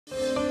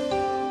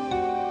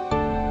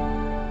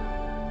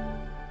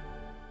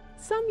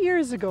Some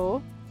years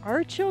ago,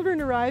 our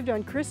children arrived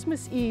on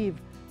Christmas Eve,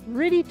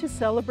 ready to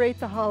celebrate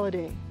the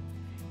holiday.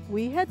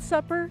 We had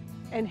supper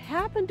and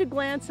happened to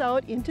glance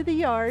out into the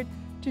yard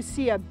to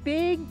see a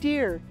big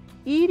deer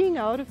eating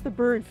out of the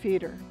bird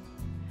feeder.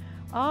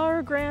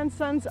 Our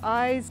grandson's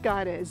eyes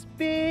got as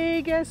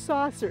big as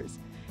saucers,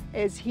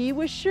 as he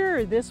was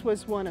sure this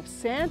was one of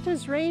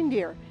Santa's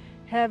reindeer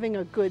having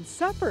a good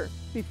supper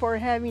before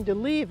having to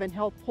leave and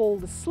help pull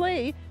the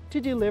sleigh to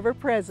deliver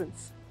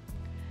presents.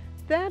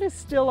 That is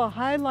still a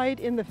highlight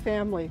in the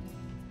family.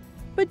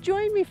 But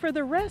join me for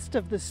the rest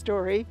of the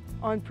story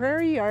on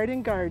Prairie Yard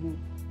and Garden.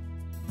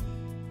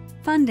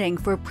 Funding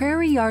for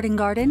Prairie Yard and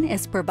Garden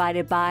is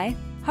provided by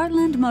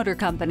Heartland Motor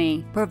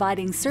Company,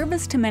 providing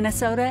service to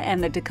Minnesota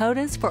and the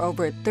Dakotas for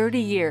over 30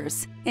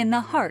 years. In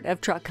the heart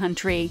of truck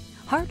country,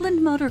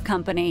 Heartland Motor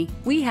Company,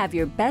 we have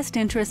your best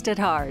interest at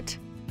heart.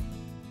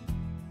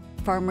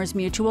 Farmers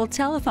Mutual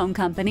Telephone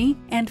Company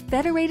and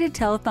Federated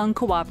Telephone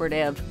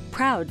Cooperative,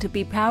 proud to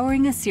be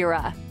powering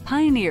Asira,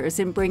 pioneers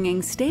in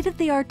bringing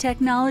state-of-the-art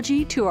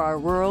technology to our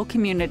rural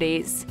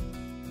communities.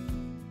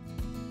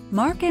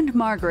 Mark and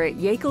Margaret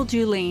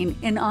Yakel-Julien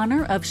in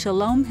honor of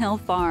Shalom Hill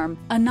Farm,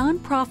 a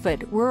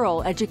nonprofit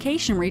rural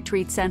education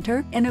retreat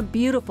center in a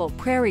beautiful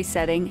prairie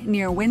setting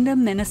near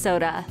Windham,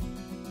 Minnesota.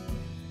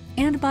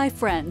 And by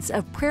friends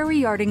of Prairie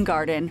Yard and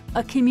Garden,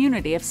 a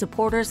community of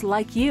supporters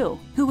like you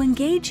who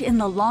engage in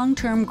the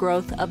long-term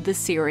growth of the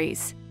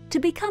series. To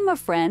become a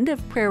friend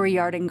of Prairie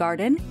Yard and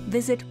Garden,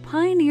 visit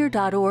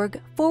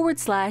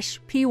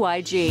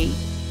pioneer.org/PYG.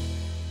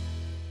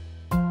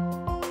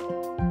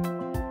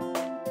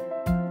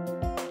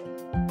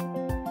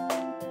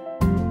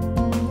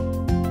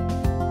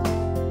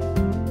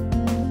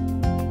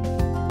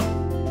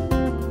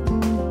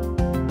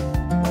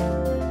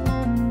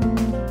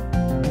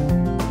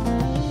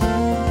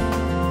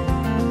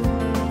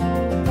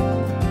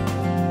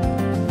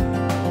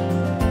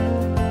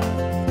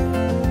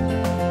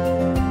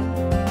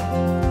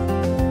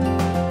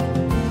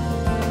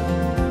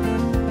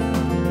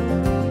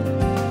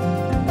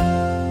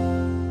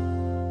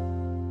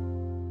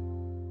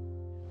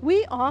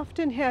 We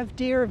often have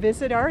deer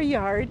visit our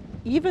yard,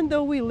 even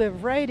though we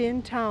live right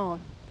in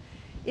town.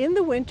 In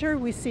the winter,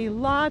 we see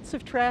lots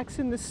of tracks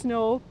in the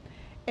snow,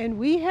 and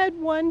we had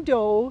one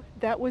doe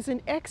that was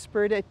an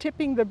expert at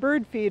tipping the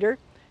bird feeder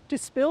to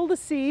spill the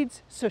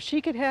seeds so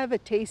she could have a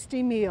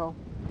tasty meal.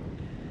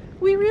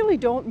 We really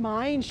don't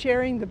mind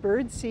sharing the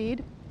bird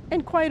seed,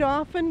 and quite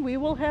often we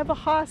will have a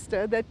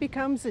hosta that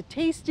becomes a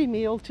tasty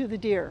meal to the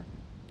deer.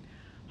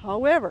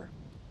 However,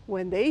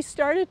 when they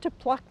started to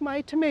pluck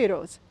my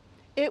tomatoes,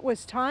 it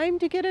was time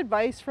to get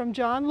advice from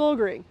John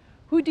Loegering,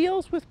 who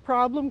deals with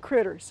problem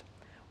critters.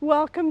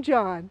 Welcome,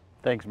 John.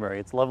 Thanks, Mary.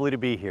 It's lovely to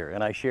be here,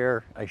 and I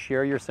share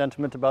your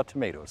sentiment about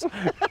tomatoes.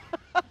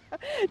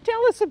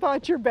 Tell us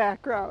about your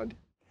background.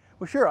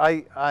 Well, sure.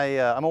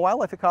 I'm a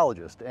wildlife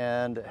ecologist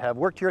and have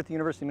worked here at the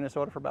University of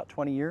Minnesota for about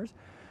 20 years.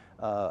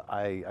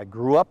 I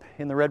grew up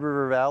in the Red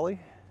River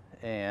Valley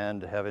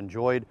and have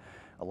enjoyed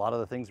a lot of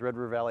the things Red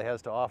River Valley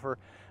has to offer.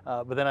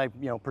 But then I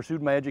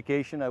pursued my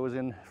education. I was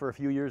for a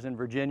few years in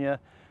Virginia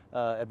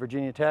at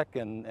Virginia Tech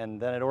and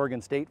then at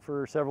Oregon State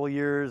for several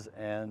years.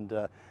 And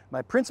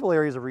my principal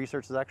areas of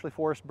research is actually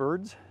forest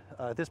birds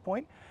at this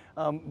point.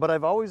 But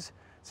I've always,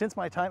 since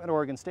my time at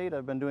Oregon State,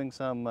 I've been doing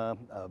some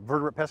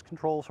vertebrate pest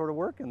control sort of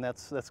work, and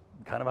that's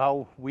kind of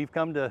how we've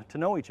come to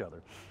know each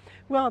other.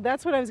 Well,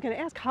 that's what I was going to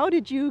ask. How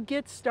did you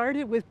get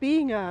started with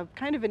being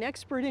kind of an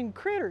expert in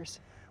critters?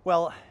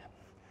 Well,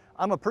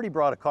 I'm a pretty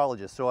broad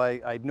ecologist, so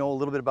I know a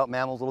little bit about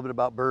mammals, a little bit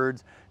about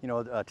birds.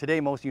 Today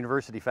most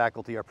university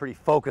faculty are pretty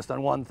focused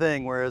on one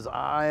thing, whereas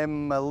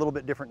I'm a little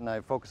bit different and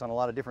I focus on a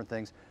lot of different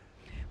things.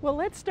 Well,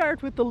 let's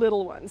start with the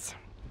little ones.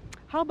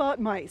 How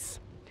about mice?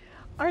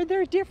 Are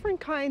there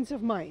different kinds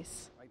of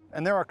mice?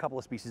 And there are a couple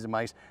of species of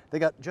mice. They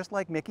got, just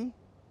like Mickey,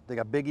 they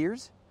got big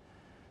ears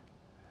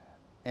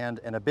and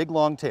a big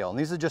long tail. And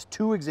these are just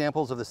two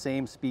examples of the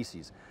same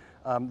species.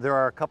 There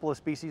are a couple of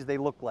species, they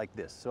look like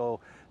this. So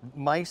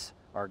mice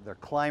they're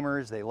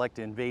climbers, they like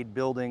to invade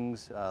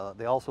buildings,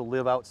 they also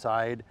live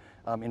outside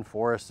in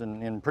forests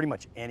and in pretty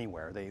much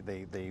anywhere.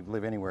 They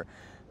live anywhere.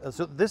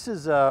 So this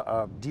is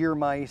deer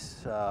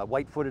mice,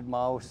 white-footed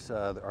mouse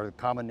are the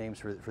common names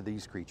for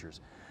these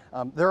creatures.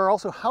 There are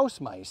also house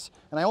mice,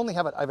 and I have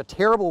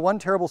one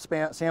terrible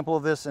sample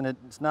of this, and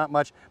it's not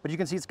much, but you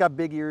can see it's got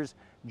big ears,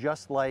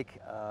 just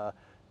like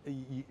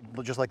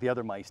the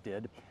other mice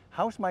did.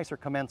 House mice are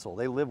commensal.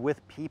 They live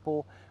with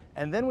people.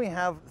 And then we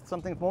have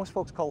something most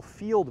folks call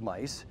field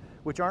mice,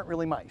 which aren't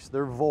really mice.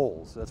 They're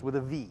voles. That's with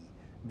a V,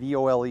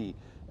 V-O-L-E.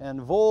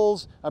 And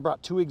voles, I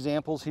brought two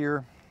examples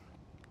here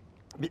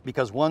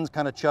because one's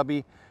kind of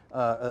chubby.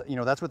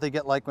 That's what they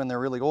get like when they're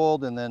really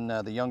old, and then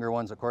the younger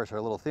ones, of course, are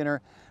a little thinner.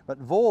 But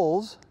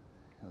voles,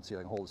 let's see if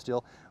I can hold it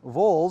still.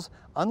 Voles,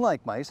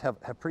 unlike mice, have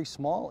pretty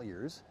small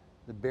ears.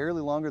 They're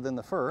barely longer than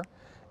the fur,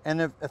 and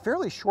a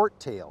fairly short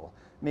tail,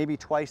 maybe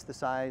twice the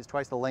size,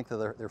 twice the length of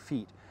their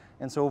feet.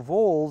 And so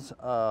voles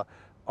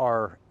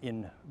are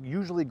in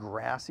usually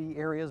grassy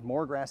areas,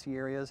 more grassy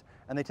areas,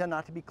 and they tend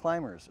not to be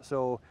climbers.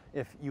 So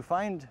if you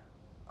find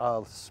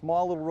a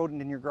small little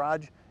rodent in your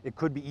garage, it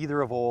could be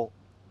either a vole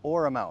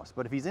or a mouse.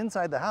 But if he's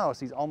inside the house,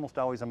 he's almost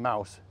always a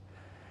mouse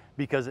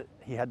because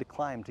he had to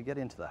climb to get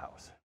into the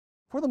house.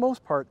 For the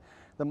most part,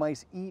 the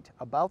mice eat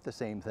about the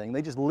same thing.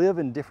 They just live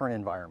in different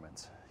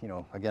environments. You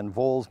know, again,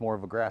 voles more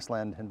of a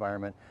grassland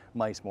environment,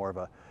 mice more of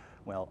a,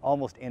 well,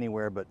 almost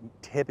anywhere, but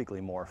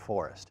typically more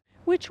forest.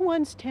 Which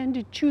ones tend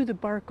to chew the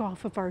bark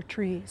off of our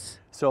trees?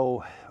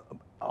 So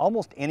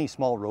almost any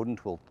small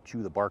rodent will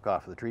chew the bark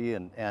off of the tree,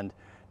 and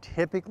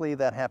typically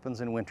that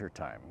happens in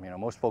wintertime. You know,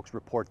 most folks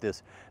report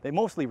this. They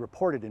mostly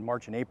report it in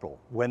March and April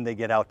when they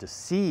get out to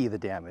see the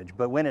damage,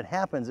 but when it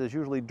happens is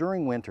usually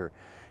during winter.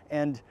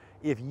 And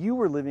if you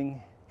were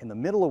living in the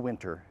middle of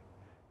winter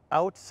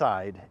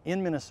outside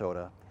in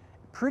Minnesota,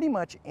 pretty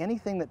much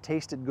anything that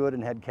tasted good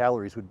and had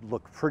calories would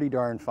look pretty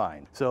darn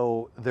fine.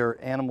 So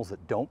they're animals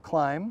that don't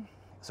climb,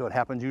 so it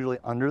happens usually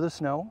under the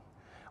snow,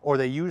 or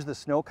they use the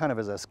snow kind of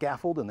as a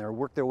scaffold and they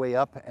work their way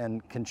up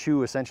and can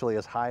chew essentially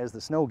as high as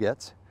the snow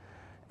gets.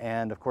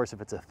 And of course,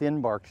 if it's a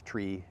thin-barked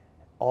tree,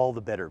 all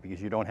the better,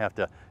 because you don't have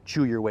to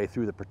chew your way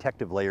through the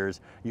protective layers.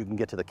 You can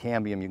get to the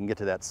cambium, you can get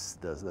to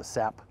the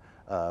sap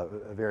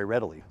very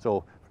readily.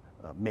 So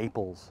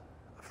maples,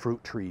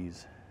 fruit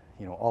trees,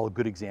 you know, all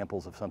good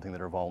examples of something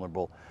that are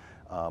vulnerable,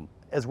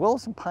 as well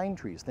as some pine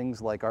trees. Things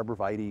like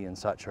arborvitae and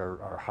such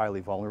are highly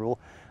vulnerable,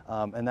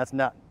 and that's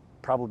not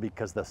probably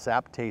because the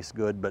sap tastes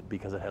good, but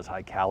because it has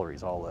high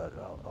calories.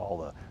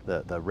 All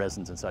the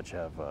resins and such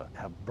have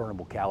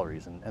burnable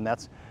calories, and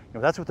that's, you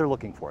know, that's what they're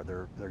looking for.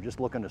 They're just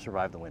looking to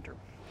survive the winter.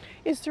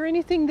 Is there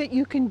anything that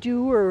you can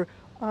do or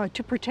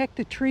to protect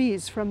the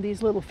trees from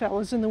these little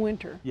fellas in the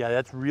winter? Yeah,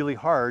 that's really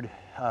hard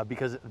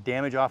because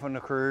damage often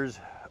occurs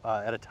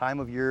at a time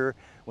of year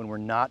when we're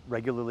not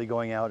regularly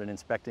going out and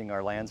inspecting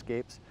our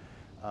landscapes.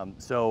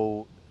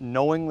 So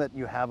knowing that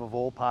you have a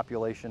vole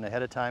population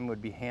ahead of time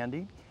would be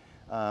handy.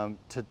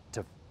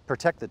 To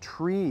protect the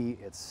tree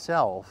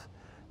itself,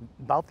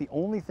 about the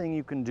only thing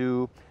you can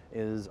do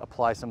is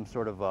apply some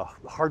sort of a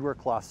hardware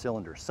cloth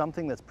cylinder,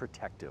 something that's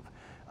protective.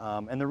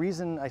 And the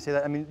reason I say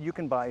that, I mean, you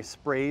can buy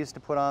sprays to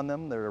put on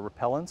them. They're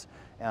repellents,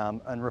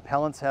 and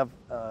repellents have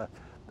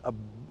a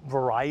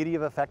variety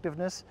of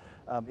effectiveness.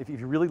 If you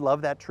really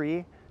love that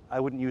tree, I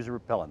wouldn't use a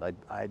repellent.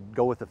 I'd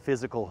go with the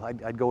physical,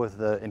 I'd go with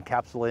the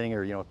encapsulating,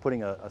 or, you know,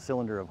 putting a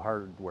cylinder of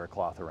hardware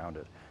cloth around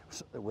it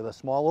with a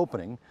small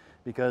opening,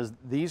 because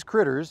these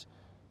critters,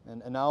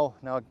 and now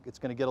it's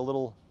going to get a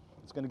little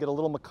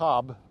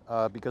macabre,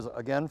 because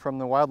again, from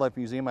the Wildlife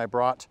Museum, I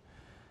brought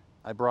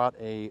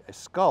a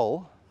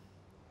skull,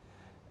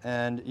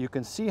 and you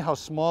can see how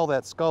small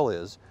that skull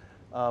is.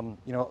 You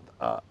know,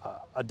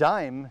 a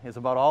dime is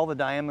about all the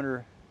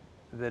diameter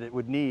that it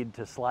would need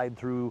to slide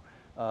through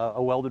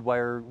a welded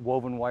wire,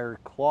 woven wire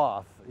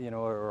cloth, you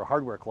know, or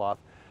hardware cloth.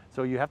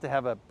 So you have to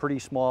have a pretty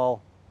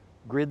small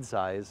grid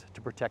size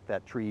to protect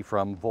that tree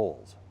from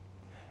voles.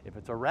 If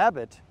it's a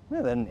rabbit,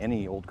 well, then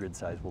any old grid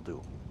size will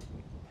do.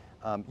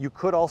 You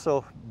could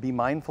also be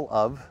mindful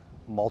of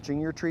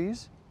mulching your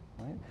trees.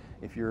 Right?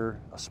 If you're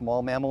a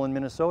small mammal in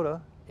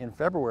Minnesota in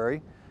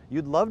February,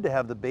 you'd love to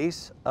have the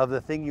base of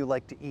the thing you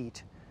like to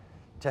eat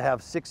to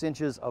have 6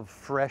 inches of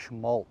fresh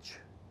mulch,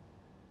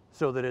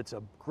 so that it's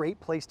a great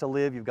place to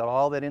live. You've got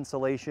all that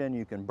insulation,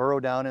 you can burrow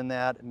down in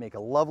that, make a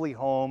lovely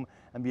home,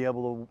 and be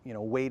able to, you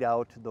know, wait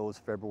out those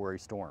February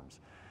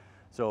storms.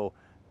 So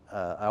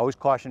I always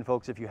caution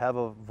folks, if you have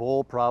a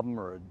vole problem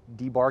or a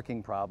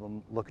debarking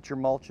problem, look at your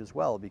mulch as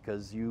well,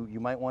 because you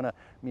might want to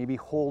maybe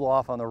hold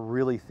off on the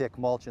really thick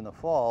mulch in the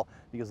fall,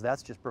 because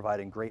that's just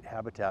providing great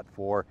habitat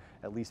for,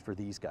 at least for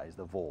these guys,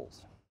 the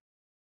voles.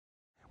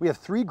 We have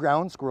 3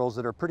 ground squirrels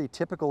that are pretty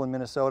typical in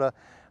Minnesota.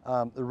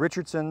 The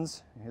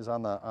Richardson's is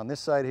on this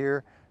side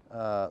here,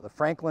 the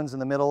Franklin's in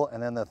the middle,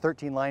 and then the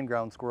 13-line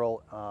ground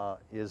squirrel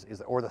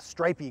or the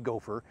stripy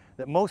gopher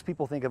that most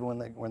people think of when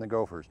they're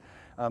gophers.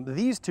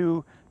 These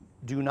two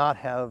do not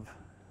have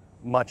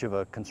much of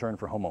a concern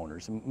for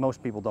homeowners.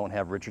 Most people don't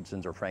have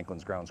Richardson's or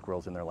Franklin's ground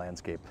squirrels in their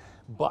landscape.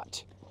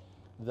 But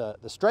the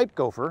striped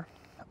gopher,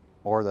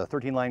 or the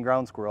 13-line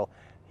ground squirrel,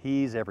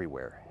 he's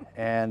everywhere.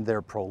 And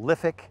they're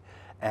prolific,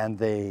 and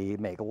they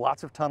make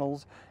lots of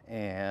tunnels,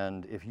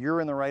 and if you're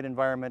in the right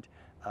environment,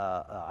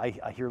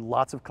 I hear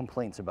lots of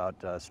complaints about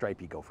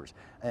stripy gophers.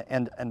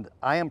 And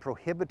I am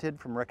prohibited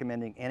from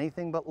recommending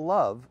anything but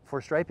love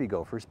for stripy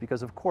gophers,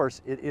 because of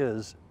course it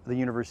is the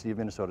University of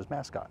Minnesota's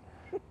mascot.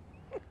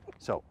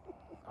 So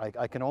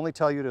I can only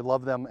tell you to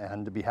love them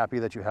and to be happy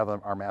that you have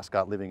our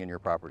mascot living in your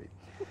property.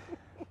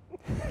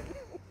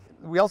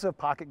 We also have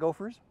pocket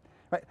gophers,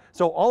 right?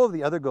 So all of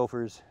the other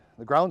gophers,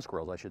 the ground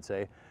squirrels I should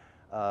say,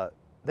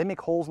 they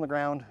make holes in the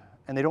ground,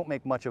 and they don't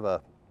make much of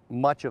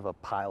a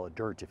pile of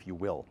dirt, if you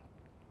will.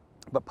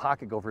 But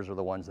pocket gophers are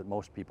the ones that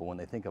most people, when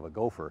they think of a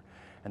gopher,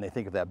 and they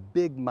think of that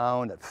big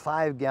mound, that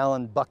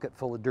 5-gallon bucket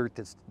full of dirt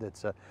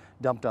that's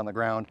dumped on the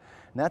ground,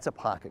 and that's a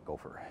pocket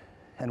gopher.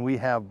 And we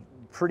have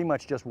pretty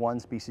much just one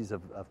species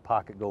of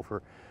pocket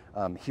gopher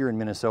here in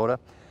Minnesota.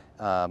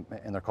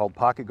 And they're called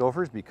pocket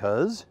gophers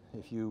because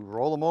if you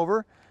roll them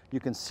over, you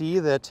can see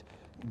that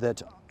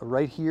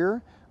right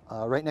here,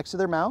 right next to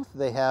their mouth,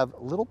 they have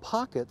little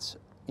pockets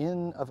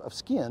of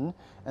skin,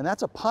 and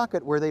that's a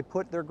pocket where they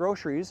put their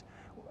groceries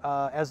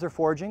as they're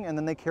foraging, and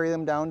then they carry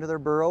them down to their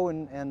burrow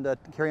and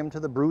carry them to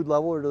the brood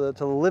level or to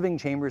the living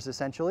chambers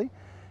essentially.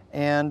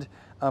 And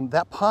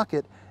that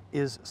pocket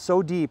is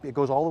so deep it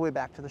goes all the way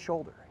back to the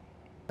shoulder.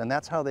 And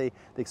that's how they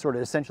sort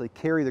of essentially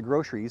carry the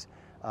groceries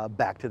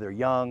back to their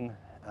young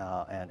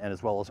and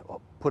as well as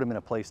put them in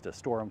a place to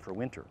store them for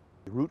winter.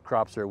 Root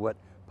crops are what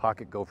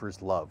pocket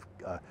gophers love.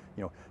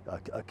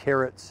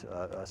 Carrots,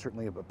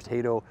 certainly a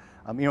potato.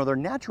 Their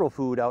natural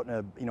food out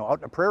in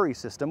a prairie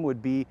system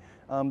would be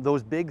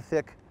those big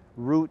thick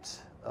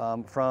roots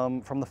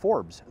from the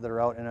forbs that are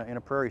out in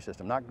a prairie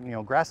system. Not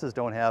grasses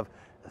don't have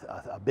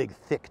a big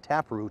thick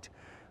taproot,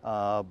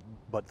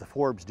 but the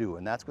forbs do,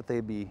 and that's what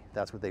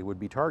they would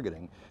be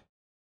targeting.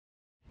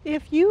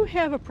 If you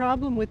have a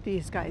problem with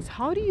these guys,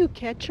 how do you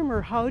catch them,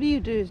 or how do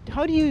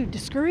you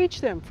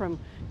discourage them from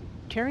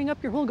tearing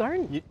up your whole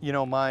garden?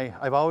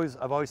 I've always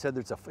said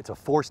that it's a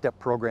 4-step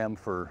program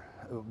for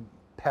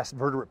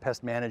vertebrate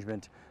pest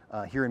management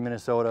here in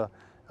Minnesota.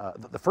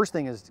 The first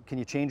thing is, can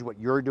you change what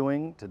you're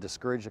doing to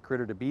discourage the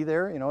critter to be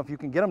there? If you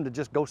can get them to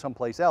just go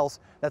someplace else,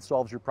 that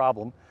solves your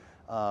problem.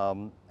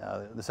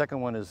 The second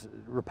one is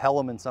repel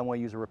them in some way,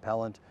 use a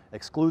repellent.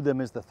 Exclude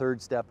them is the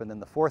 3rd step, and then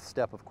the 4th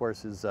step, of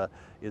course, is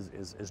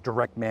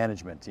direct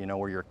management.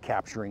 Where you're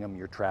capturing them,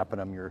 you're trapping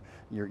them,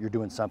 you're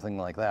doing something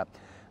like that.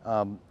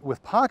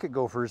 With pocket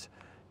gophers,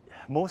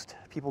 most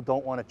people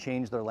don't want to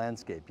change their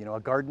landscape. A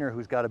gardener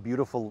who's got a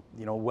beautiful,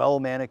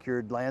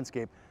 well-manicured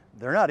landscape,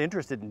 they're not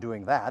interested in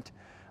doing that.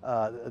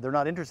 They're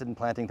not interested in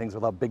planting things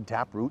without big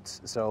tap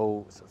roots.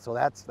 So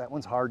that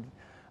one's hard.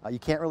 You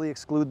can't really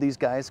exclude these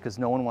guys because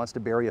no one wants to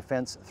bury a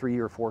fence 3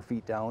 or 4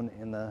 feet down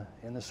in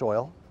the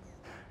soil.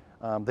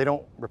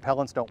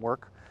 Repellents don't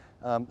work.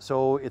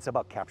 So it's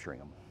about capturing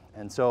them.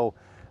 And so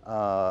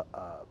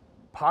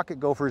pocket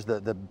gophers,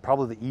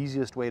 probably the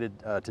easiest way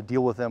to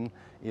deal with them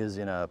is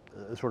in a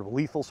sort of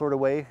lethal sort of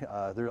way.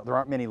 There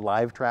aren't many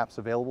live traps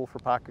available for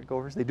pocket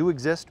gophers. They do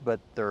exist, but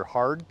they're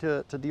hard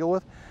to deal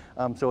with.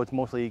 So it's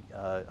mostly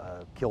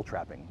kill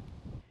trapping.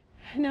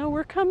 Now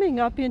we're coming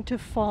up into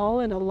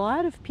fall, and a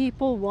lot of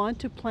people want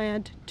to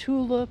plant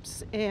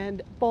tulips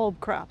and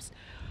bulb crops.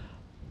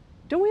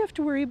 Don't we have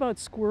to worry about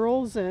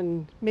squirrels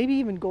and maybe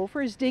even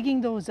gophers digging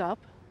those up?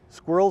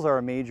 Squirrels are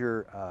a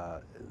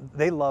major,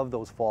 they love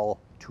those fall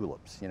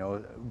tulips.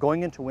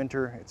 Going into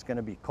winter, it's going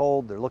to be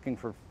cold, they're looking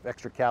for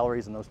extra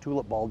calories, and those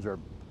tulip bulbs are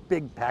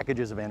big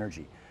packages of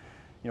energy.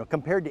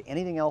 Compared to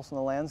anything else in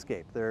the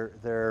landscape,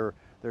 they're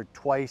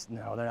twice,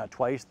 no, they're not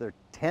twice, they're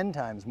 10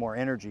 times more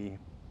energy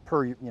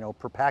per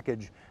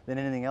package than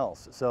anything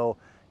else. So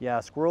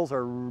yeah, squirrels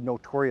are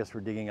notorious for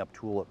digging up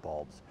tulip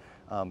bulbs.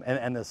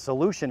 And the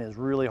solution is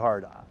really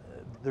hard.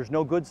 There's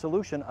no good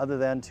solution other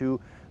than to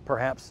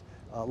perhaps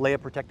lay a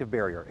protective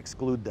barrier,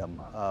 exclude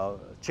them.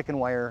 Chicken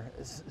wire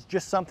is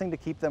just something to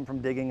keep them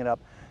from digging it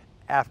up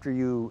after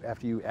you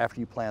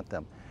plant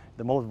them.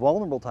 The most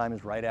vulnerable time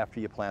is right after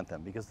you plant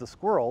them, because the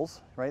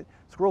squirrels, right?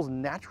 Squirrels'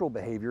 natural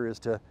behavior is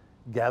to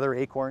gather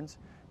acorns,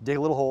 dig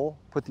a little hole,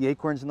 put the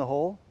acorns in the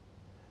hole,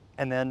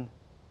 and then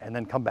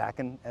come back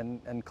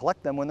and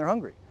collect them when they're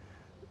hungry.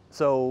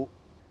 So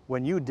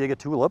when you dig a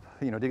tulip,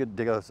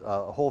 dig a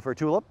hole for a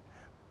tulip,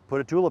 put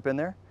a tulip in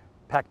there,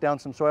 pack down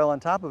some soil on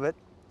top of it,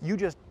 you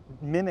just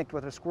mimicked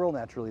what a squirrel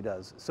naturally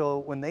does. So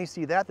when they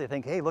see that, they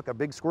think, hey, look, a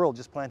big squirrel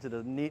just planted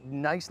a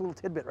nice little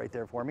tidbit right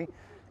there for me,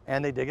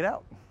 and they dig it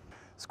out.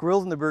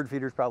 Squirrels and the bird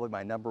feeder is probably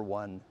my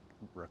 #1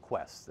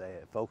 request.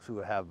 Folks who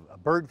have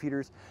bird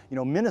feeders,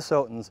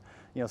 Minnesotans,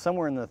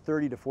 somewhere in the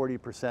 30 to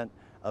 40%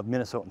 of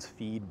Minnesotans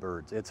feed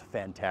birds. It's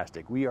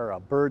fantastic. We are a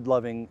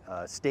bird-loving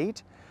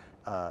state,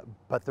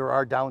 but there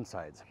are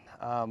downsides.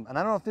 And I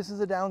don't know if this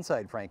is a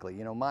downside,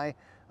 frankly.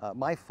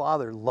 My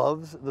father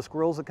loves the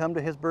squirrels that come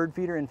to his bird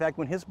feeder. In fact,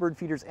 when his bird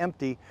feeder's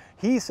empty,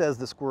 he says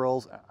the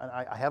squirrels,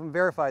 I haven't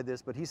verified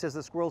this, but he says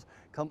the squirrels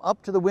come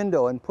up to the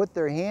window and put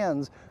their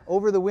hands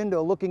over the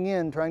window looking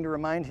in, trying to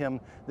remind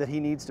him that he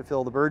needs to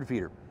fill the bird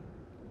feeder.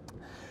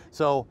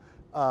 So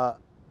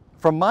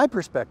from my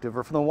perspective,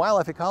 or from the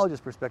wildlife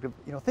ecologist perspective,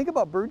 think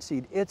about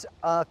birdseed. It's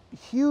a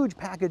huge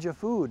package of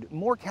food,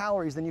 more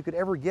calories than you could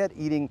ever get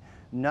eating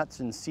nuts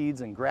and seeds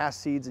and grass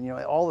seeds and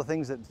all the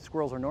things that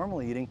squirrels are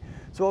normally eating.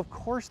 So of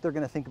course they're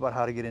going to think about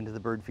how to get into the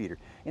bird feeder.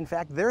 In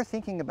fact, they're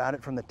thinking about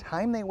it from the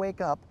time they wake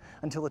up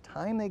until the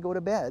time they go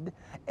to bed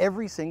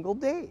every single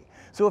day.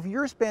 So if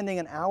you're spending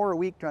an hour a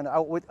week trying to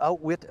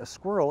outwit a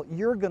squirrel,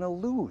 you're going to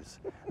lose.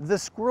 The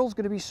squirrel's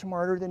going to be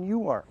smarter than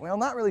you are. Well,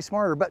 not really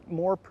smarter, but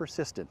more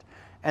persistent.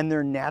 And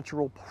they're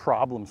natural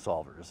problem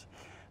solvers.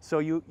 So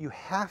you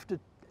have to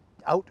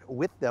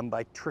outwit them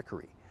by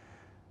trickery.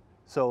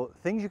 So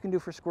things you can do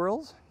for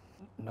squirrels: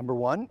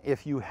 #1,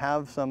 if you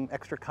have some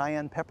extra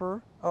cayenne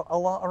pepper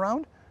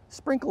around,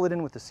 sprinkle it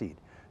in with the seed.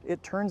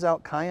 It turns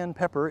out cayenne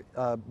pepper,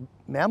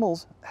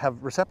 mammals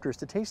have receptors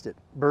to taste it.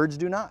 Birds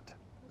do not.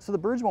 So the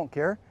birds won't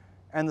care,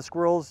 and the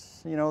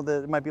squirrels, you know,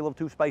 it might be a little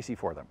too spicy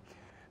for them.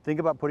 Think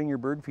about putting your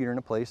bird feeder in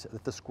a place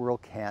that the squirrel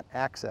can't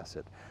access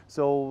it.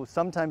 So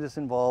sometimes this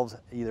involves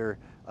either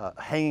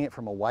hanging it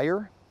from a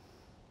wire,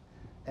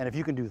 and if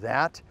you can do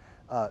that,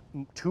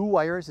 2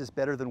 wires is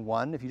better than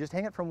 1. If you just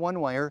hang it from 1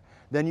 wire,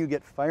 then you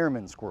get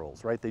fireman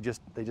squirrels, right? They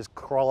just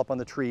crawl up on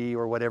the tree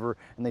or whatever,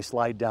 and they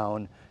slide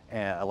down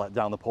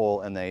down the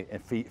pole, and they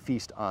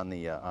feast on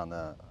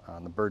the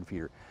bird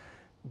feeder.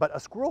 But a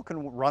squirrel can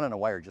run on a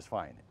wire just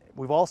fine.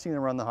 We've all seen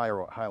them run the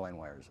highline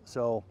wires.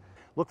 So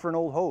look for an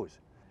old hose.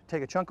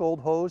 Take a chunk of old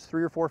hose,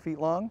 3 or 4 feet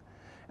long,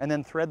 and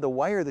then thread the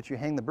wire that you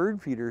hang the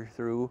bird feeder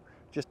through.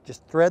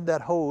 Just thread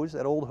that hose,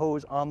 that old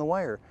hose, on the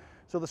wire.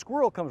 So the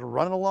squirrel comes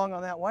running along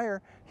on that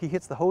wire, he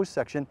hits the hose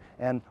section,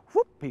 and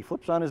whoop, he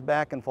flips on his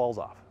back and falls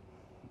off.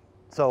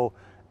 So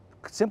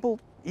simple,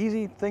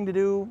 easy thing to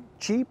do,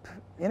 cheap,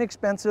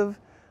 inexpensive,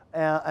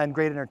 and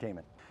great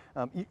entertainment.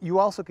 You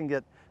also can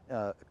get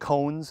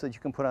cones that you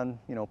can put on,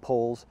 you know,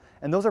 poles,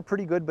 and those are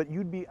pretty good, but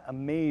you'd be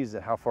amazed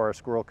at how far a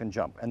squirrel can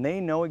jump, and they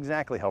know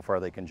exactly how far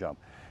they can jump.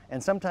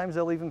 And sometimes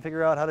they'll even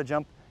figure out how to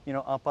jump, you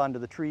know, up onto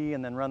the tree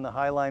and then run the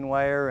highline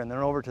wire and then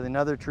over to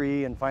another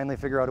tree and finally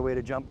figure out a way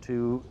to jump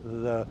to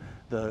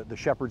the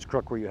shepherd's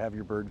crook where you have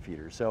your bird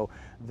feeder. So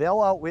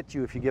they'll outwit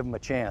you if you give them a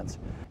chance.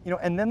 You know,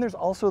 and then there's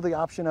also the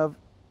option of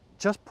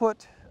just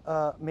put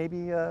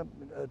maybe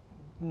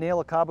nail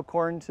a cob of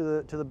corn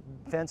to the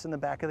fence in the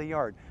back of the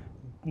yard.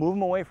 Move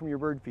them away from your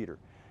bird feeder.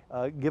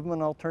 Give them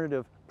an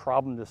alternative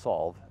problem to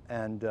solve,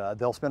 and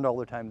they'll spend all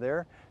their time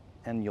there,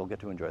 and you'll get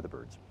to enjoy the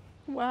birds.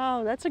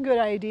 Wow, that's a good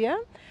idea.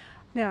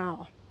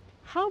 Now,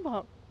 how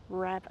about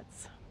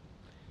rabbits?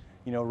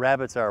 You know,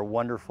 rabbits are a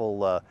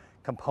wonderful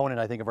component,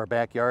 I think, of our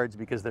backyards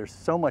because they're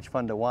so much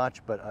fun to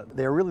watch, but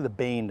they're really the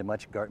bane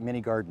to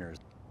many gardeners.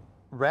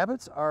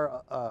 Rabbits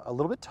are a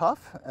little bit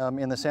tough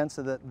in the sense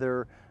that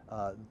they're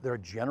a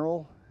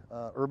general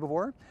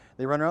herbivore.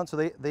 They run around, so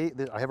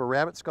I have a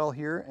rabbit skull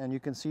here, and you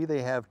can see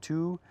they have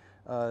 2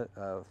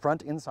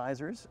 front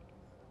incisors.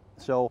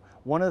 So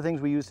one of the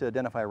things we use to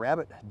identify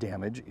rabbit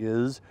damage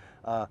is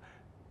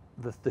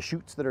the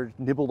shoots that are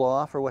nibbled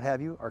off or what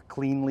have you are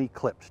cleanly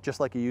clipped, just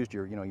like you used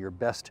your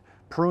best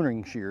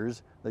pruning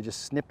shears. They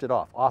just snipped it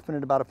off, often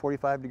at about a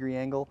 45-degree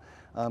angle.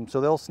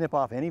 So they'll snip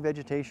off any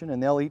vegetation,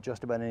 and they'll eat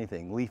just about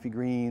anything. Leafy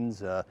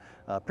greens,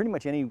 pretty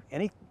much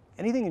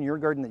anything in your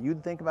garden that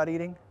you'd think about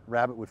eating,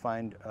 rabbit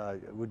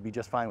would be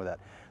just fine with that.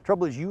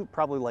 Trouble is, you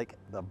probably like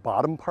the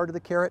bottom part of the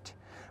carrot,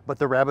 but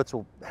the rabbits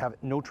will have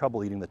no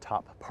trouble eating the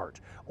top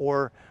part,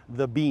 or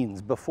the beans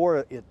before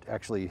it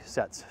actually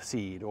sets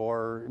seed,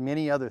 or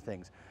many other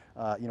things.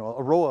 You know,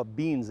 a row of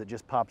beans that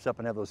just pops up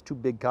and have those 2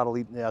 big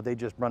coddle, they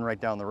just run right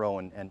down the row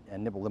and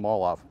nibble them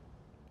all off.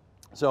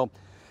 So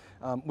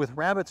with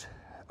rabbits,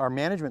 our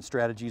management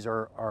strategies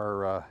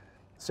are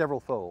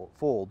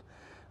several-fold.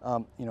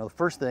 You know, the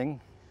first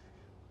thing,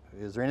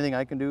 is there anything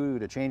I can do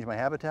to change my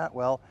habitat?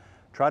 Well,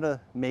 try to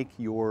make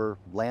your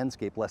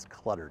landscape less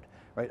cluttered,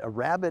 right? A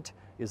rabbit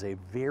is a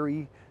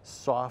very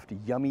soft,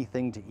 yummy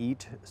thing to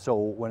eat, so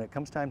when it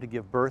comes time to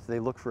give birth, they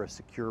look for a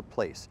secure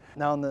place.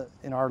 Now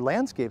in our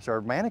landscapes,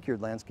 our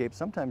manicured landscapes,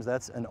 sometimes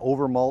that's an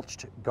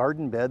over-mulched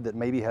garden bed that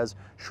maybe has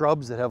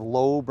shrubs that have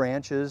low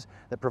branches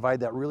that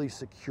provide that really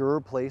secure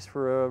place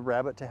for a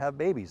rabbit to have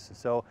babies.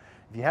 So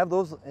if you have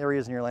those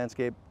areas in your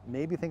landscape,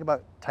 maybe think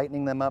about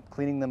tightening them up,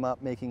 cleaning them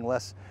up, making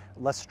less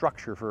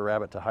structure for a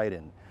rabbit to hide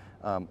in.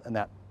 And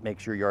that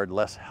makes your yard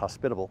less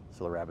hospitable,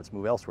 so the rabbits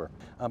move elsewhere.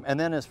 And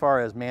then as far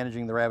as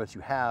managing the rabbits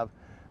you have,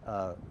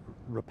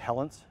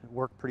 repellents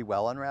work pretty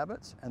well on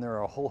rabbits, and there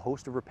are a whole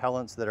host of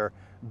repellents that are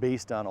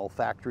based on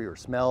olfactory or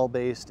smell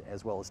based,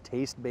 as well as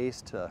taste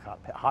based,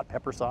 hot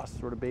pepper sauce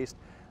sort of based.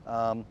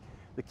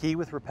 The key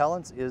with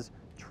repellents is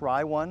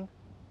try one,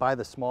 buy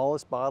the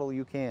smallest bottle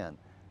you can.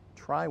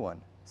 Try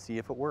one, see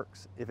if it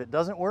works. If it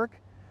doesn't work,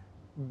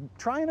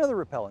 try another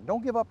repellent.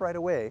 Don't give up right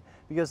away,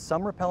 because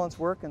some repellents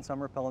work and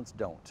some repellents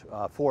don't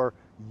for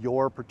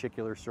your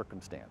particular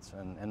circumstance.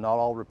 And not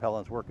all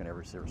repellents work in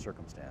every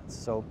circumstance.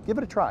 So give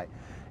it a try.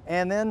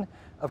 And then,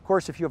 of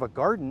course, if you have a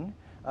garden,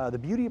 the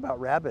beauty about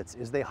rabbits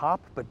is they hop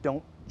but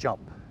don't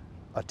jump.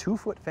 A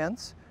 2-foot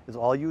fence is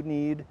all you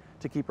need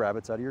to keep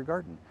rabbits out of your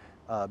garden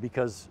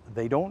because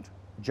they don't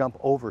jump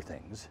over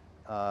things.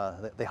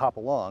 They hop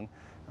along.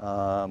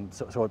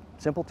 So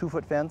a simple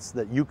 2-foot fence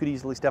that you could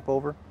easily step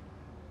over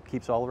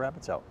keeps all the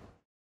rabbits out.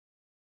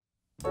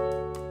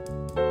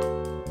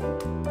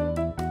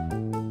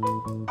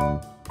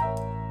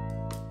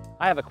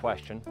 I have a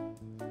question.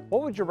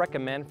 What would you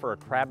recommend for a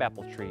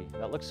crabapple tree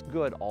that looks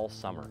good all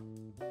summer?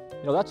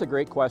 You know, that's a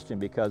great question,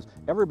 because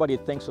everybody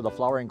thinks of the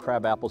flowering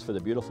crab apples for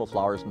the beautiful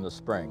flowers in the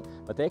spring,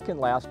 but they can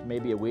last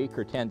maybe a week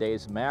or 10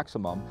 days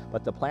maximum,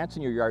 but the plants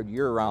in your yard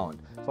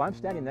year-round. So I'm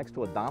standing next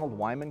to a Donald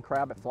Wyman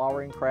crab, a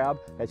flowering crab,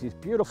 has these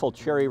beautiful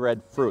cherry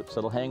red fruits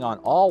that'll hang on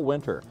all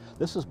winter.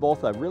 This is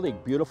both a really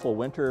beautiful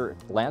winter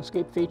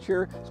landscape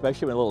feature,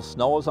 especially when a little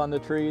snow is on the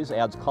trees,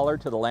 adds color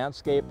to the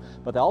landscape,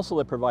 but also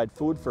they provide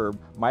food for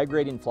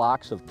migrating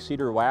flocks of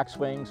cedar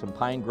waxwings and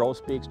pine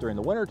grosbeaks during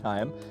the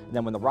wintertime, and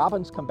then when the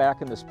robins come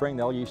back in the spring, spring,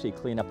 they'll usually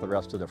clean up the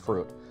rest of the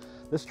fruit.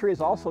 This tree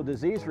is also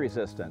disease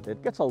resistant.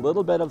 It gets a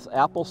little bit of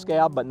apple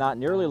scab, but not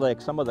nearly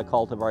like some of the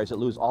cultivars that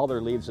lose all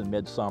their leaves in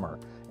midsummer.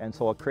 And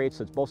so it creates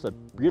both the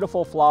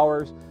beautiful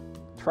flowers,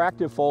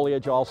 attractive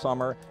foliage all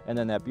summer, and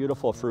then that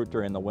beautiful fruit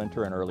during the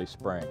winter and early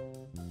spring.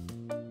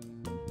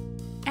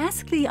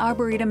 Ask the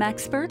Arboretum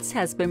Experts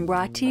has been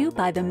brought to you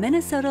by the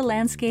Minnesota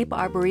Landscape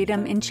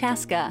Arboretum in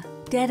Chaska,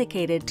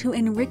 dedicated to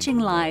enriching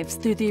lives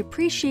through the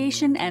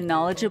appreciation and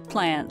knowledge of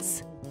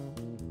plants.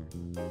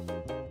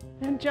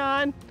 And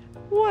John,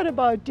 what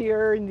about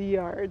deer in the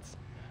yards?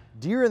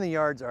 Deer in the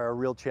yards are a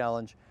real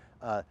challenge.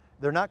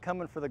 They're not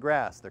coming for the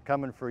grass, they're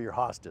coming for your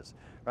hostas,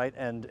 right?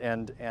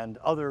 And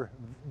other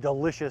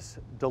delicious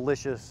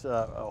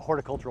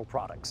horticultural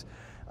products.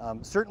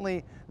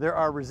 Certainly there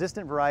are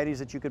resistant varieties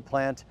that you could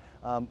plant,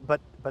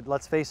 but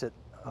let's face it,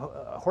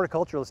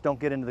 horticulturalists don't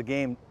get into the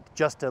game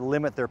just to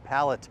limit their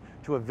palate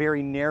to a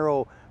very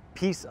narrow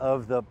piece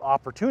of the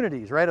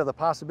opportunities, right, of the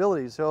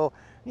possibilities. So,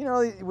 you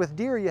know, with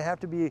deer you have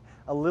to be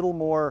a little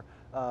more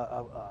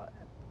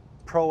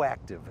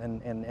proactive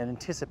and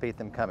anticipate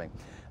them coming.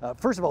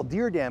 First of all,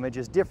 deer damage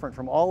is different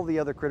from all the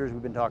other critters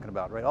we've been talking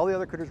about, right? All the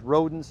other critters,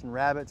 rodents and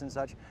rabbits and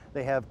such,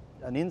 they have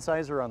an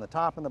incisor on the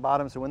top and the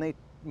bottom, so when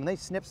they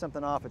snip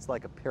something off, it's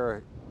like a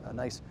pair of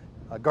nice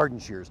garden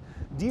shears.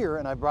 Deer,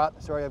 and I'm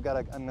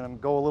gonna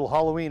go a little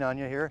Halloween on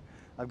you here.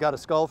 I've got a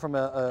skull from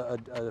a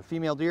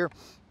female deer,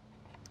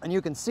 and you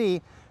can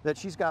see that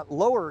she's got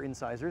lower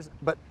incisors,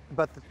 but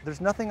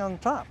there's nothing on the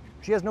top.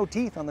 She has no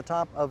teeth on the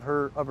top of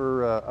her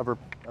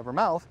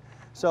mouth.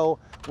 So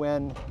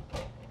when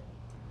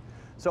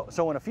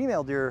a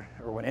female deer,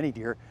 or when any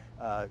deer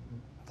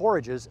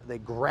forages, they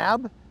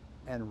grab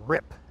and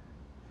rip.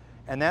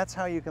 And that's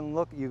how you can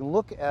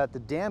look at the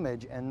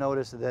damage and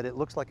notice that it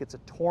looks like it's a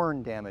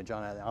torn damage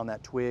on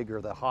that twig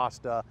or the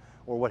hosta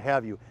or what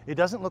have you. It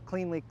doesn't look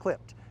cleanly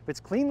clipped. If it's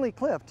cleanly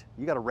clipped,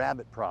 you got a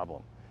rabbit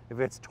problem. If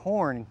it's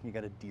torn, you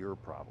got a deer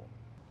problem.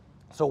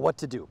 So what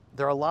to do?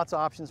 There are lots of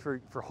options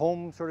for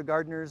home sort of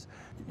gardeners.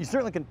 You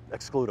certainly can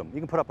exclude them. You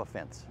can put up a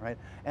fence, right?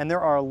 And there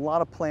are a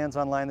lot of plans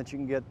online that you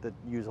can get that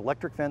use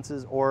electric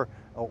fences or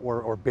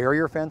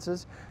barrier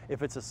fences.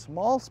 If it's a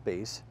small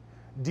space,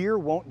 deer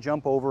won't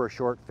jump over a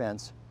short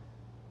fence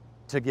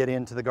to get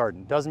into the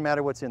garden. Doesn't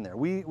matter what's in there.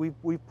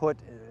 We've put,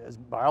 as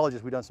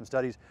biologists, we've done some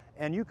studies,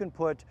 and you can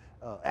put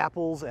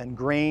apples and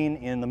grain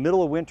in the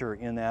middle of winter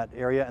in that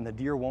area and the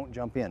deer won't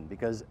jump in,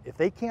 because if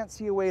they can't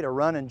see a way to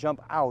run and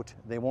jump out,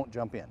 they won't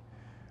jump in.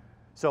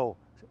 So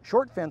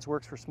short fence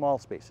works for small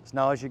spaces.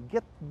 Now as you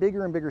get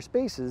bigger and bigger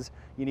spaces,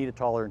 you need a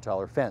taller and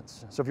taller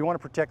fence. So if you want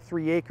to protect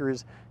 3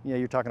 acres, you know,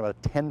 you're talking about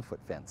a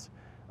 10-foot fence.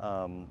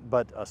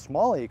 But a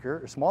small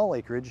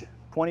acreage,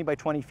 20 by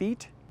 20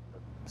 feet,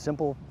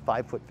 simple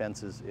 5-foot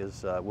fences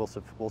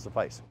will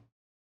suffice.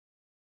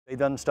 They've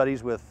done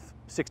studies with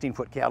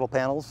 16-foot cattle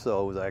panels,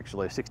 so it was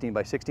actually a 16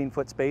 by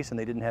 16-foot space, and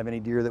they didn't have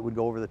any deer that would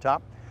go over the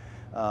top.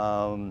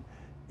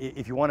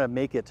 If you want to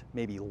make it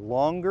maybe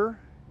longer,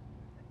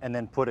 and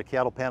then put a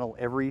cattle panel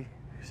every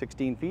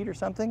 16 feet or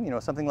something, you know,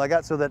 something like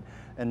that, so that,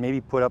 and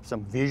maybe put up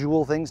some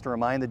visual things to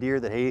remind the deer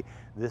that, hey,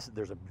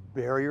 there's a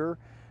barrier.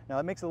 Now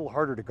it makes it a little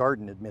harder to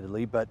garden,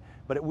 admittedly, but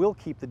it will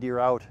keep the deer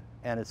out,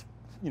 and it's,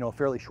 you know, a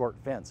fairly short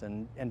fence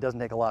and doesn't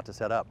take a lot to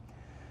set up.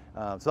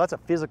 So that's a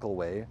physical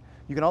way.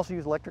 You can also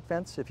use electric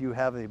fence if you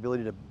have the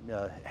ability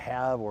to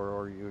have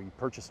or you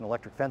purchase an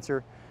electric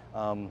fencer.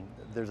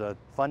 There's a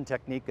fun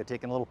technique of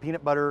taking a little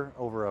peanut butter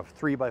over a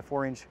 3 by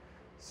 4 inch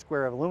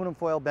square of aluminum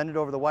foil, bend it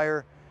over the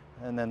wire,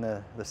 and then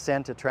the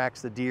scent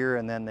attracts the deer,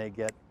 and then they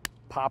get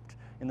popped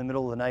in the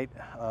middle of the night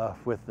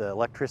with the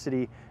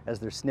electricity as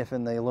they're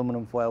sniffing the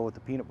aluminum foil with the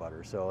peanut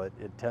butter. So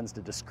it tends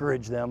to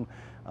discourage them,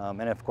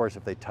 and of course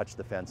if they touch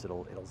the fence,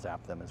 it'll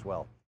zap them as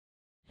well.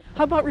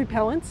 How about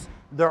repellents?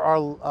 There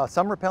are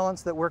some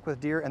repellents that work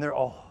with deer, and there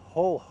are a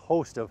whole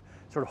host of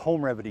sort of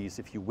home remedies,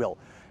 if you will.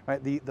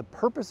 Right? The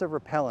purpose of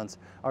repellents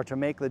are to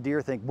make the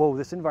deer think, whoa,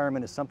 this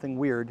environment is something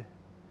weird.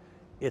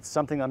 It's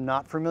something I'm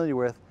not familiar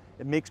with.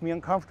 It makes me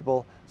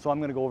uncomfortable, so I'm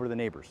going to go over to the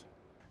neighbors.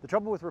 The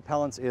trouble with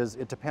repellents is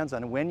it depends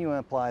on when you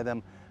apply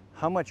them,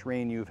 how much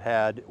rain you've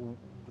had,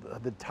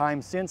 the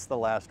time since the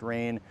last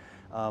rain.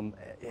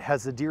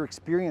 Has the deer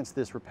experienced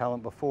this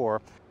repellent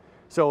before?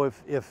 So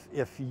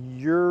if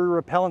your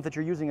repellent that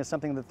you're using is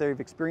something that they've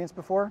experienced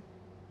before,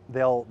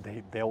 they'll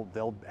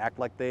act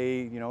like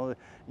they don't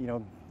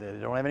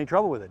have any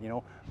trouble with it, you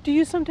know. Do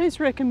you sometimes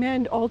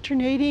recommend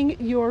alternating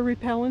your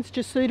repellents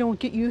just so they don't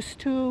get used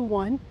to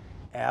one?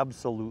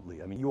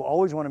 Absolutely. I mean, you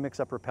always want to mix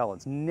up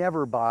repellents.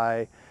 Never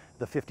buy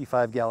the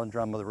 55-gallon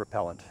drum of the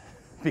repellent,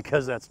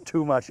 because that's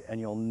too much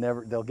and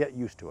they'll get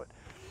used to it.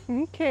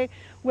 Okay,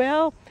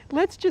 well,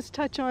 let's just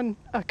touch on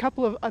a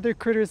couple of other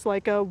critters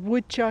like a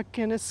woodchuck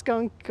and a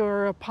skunk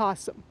or a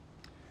possum.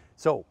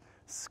 So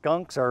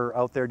skunks are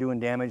out there doing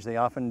damage. They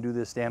often do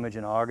this damage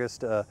in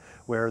August,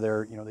 where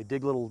they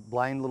dig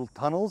blind little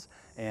tunnels,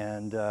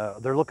 and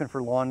they're looking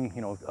for lawn,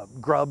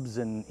 grubs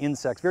and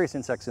insects, various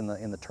insects in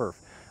the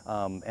turf.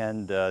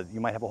 You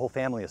might have a whole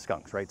family of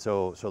skunks, right?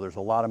 So there's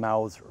a lot of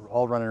mouths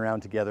all running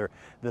around together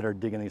that are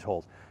digging these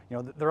holes. You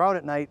know, they're out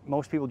at night.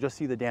 Most people just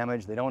see the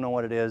damage. They don't know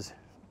what it is.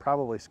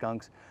 Probably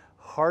skunks.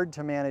 Hard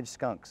to manage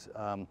skunks.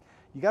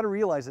 You got to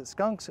realize that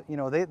skunks, you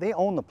know, they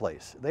own the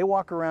place. They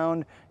walk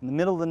around in the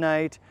middle of the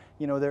night.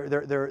 You know,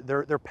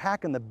 they're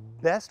packing the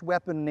best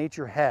weapon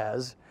nature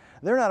has.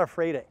 They're not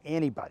afraid of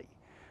anybody.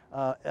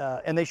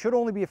 And they should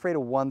only be afraid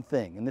of one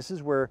thing. And this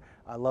is where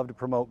I love to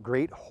promote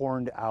great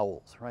horned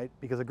owls, right?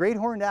 Because a great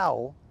horned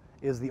owl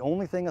is the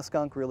only thing a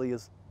skunk really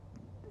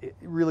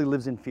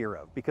lives in fear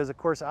of. Because of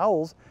course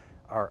owls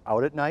are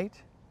out at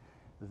night,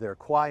 they're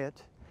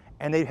quiet,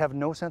 and they have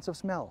no sense of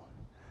smell.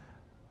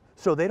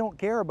 So they don't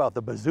care about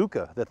the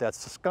bazooka that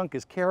skunk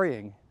is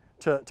carrying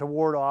to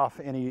ward off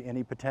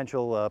any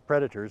potential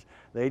predators.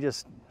 They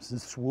just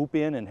swoop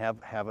in and have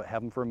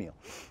them for a meal.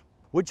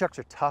 Woodchucks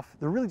are tough.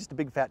 They're really just a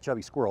big, fat,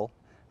 chubby squirrel,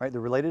 right? They're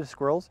related to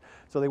squirrels,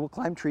 so they will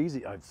climb trees.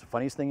 It's the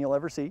funniest thing you'll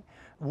ever see.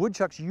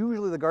 Woodchucks,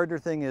 usually the gardener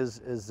thing is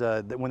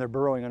that when they're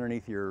burrowing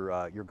underneath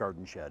your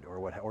garden shed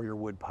or your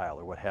wood pile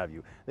or what have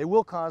you. They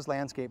will cause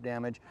landscape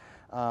damage.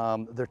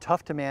 They're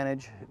tough to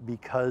manage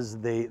because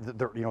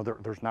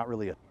there's not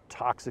really a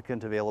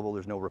toxicant available.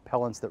 There's no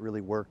repellents that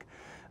really work.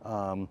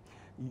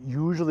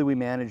 Usually we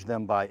manage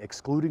them by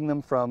excluding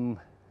them from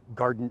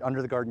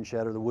under the garden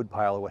shed or the wood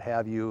pile or what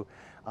have you.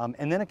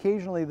 And then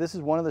occasionally, this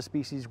is one of the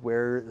species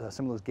where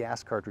some of those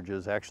gas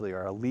cartridges actually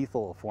are a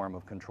lethal form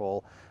of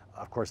control.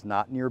 Of course,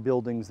 not near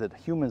buildings that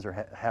humans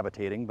are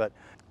habitating, but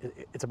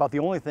it's about the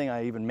only thing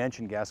I even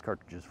mention gas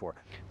cartridges for.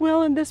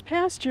 Well, in this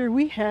past year,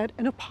 we had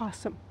an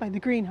opossum by the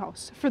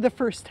greenhouse for the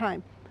first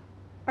time.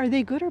 Are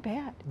they good or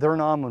bad? They're an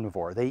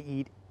omnivore. They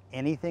eat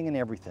anything and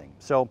everything.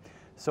 So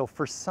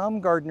for some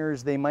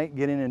gardeners, they might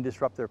get in and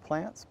disrupt their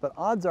plants, but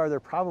odds are they're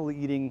probably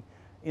eating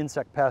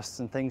insect pests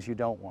and things you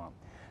don't want.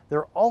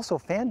 They're also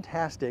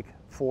fantastic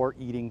for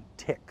eating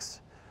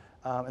ticks.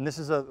 And this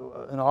is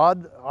an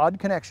odd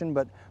connection,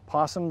 but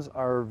possums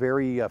are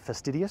very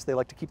fastidious. They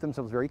like to keep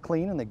themselves very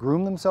clean and they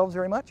groom themselves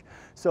very much.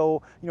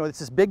 So, you know, it's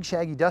this big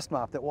shaggy dust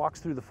mop that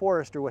walks through the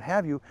forest or what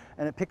have you,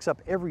 and it picks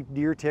up every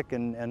deer tick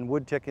and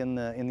wood tick in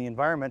the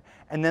environment,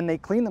 and then they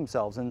clean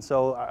themselves. And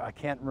so I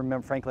can't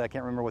remember, frankly, I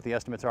can't remember what the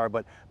estimates are,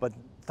 but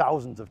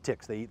thousands of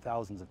ticks. They eat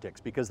thousands of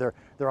ticks because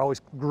they're always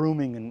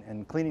grooming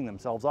and cleaning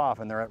themselves off,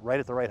 and they're right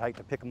at the right height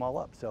to pick them all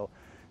up. So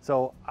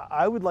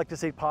I would like to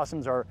say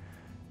possums are,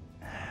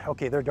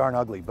 okay, they're darn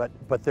ugly, but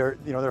they're,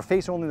 you know, they're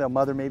face only their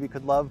mother maybe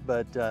could love,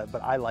 but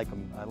I like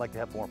them. I like to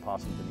have more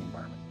possums in the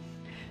environment.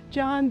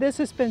 John, this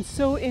has been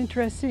so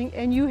interesting,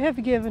 and you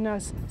have given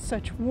us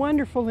such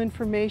wonderful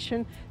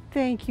information.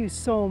 Thank you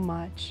so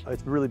much.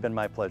 It's really been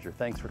my pleasure.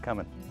 Thanks for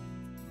coming.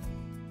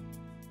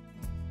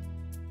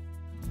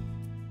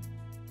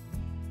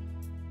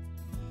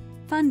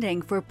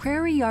 Funding for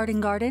Prairie Yard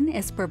and Garden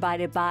is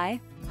provided by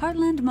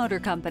Heartland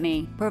Motor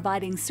Company,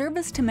 providing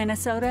service to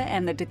Minnesota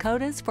and the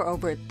Dakotas for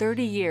over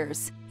 30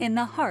 years. In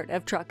the heart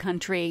of truck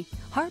country,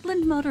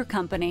 Heartland Motor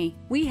Company,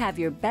 we have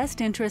your best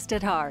interest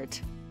at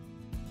heart.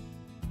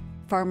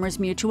 Farmers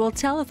Mutual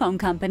Telephone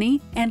Company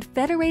and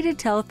Federated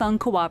Telephone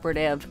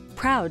Cooperative,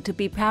 proud to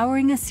be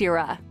powering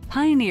Asira,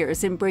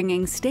 pioneers in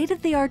bringing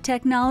state-of-the-art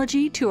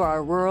technology to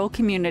our rural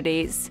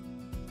communities.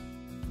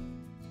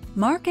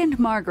 Mark and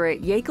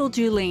Margaret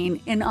Yakel-Julien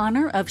in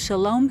honor of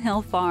Shalom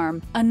Hill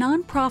Farm, a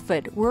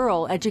nonprofit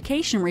rural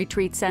education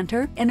retreat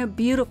center in a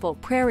beautiful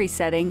prairie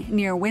setting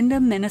near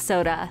Windham,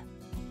 Minnesota.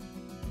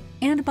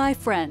 And by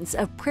friends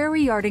of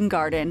Prairie Yard and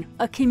Garden,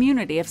 a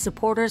community of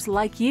supporters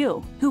like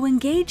you who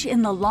engage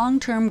in the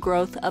long-term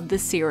growth of the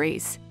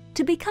series.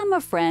 To become a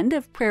friend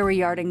of Prairie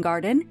Yard and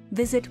Garden,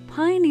 visit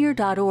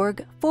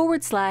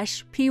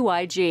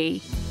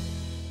pioneer.org/PYG.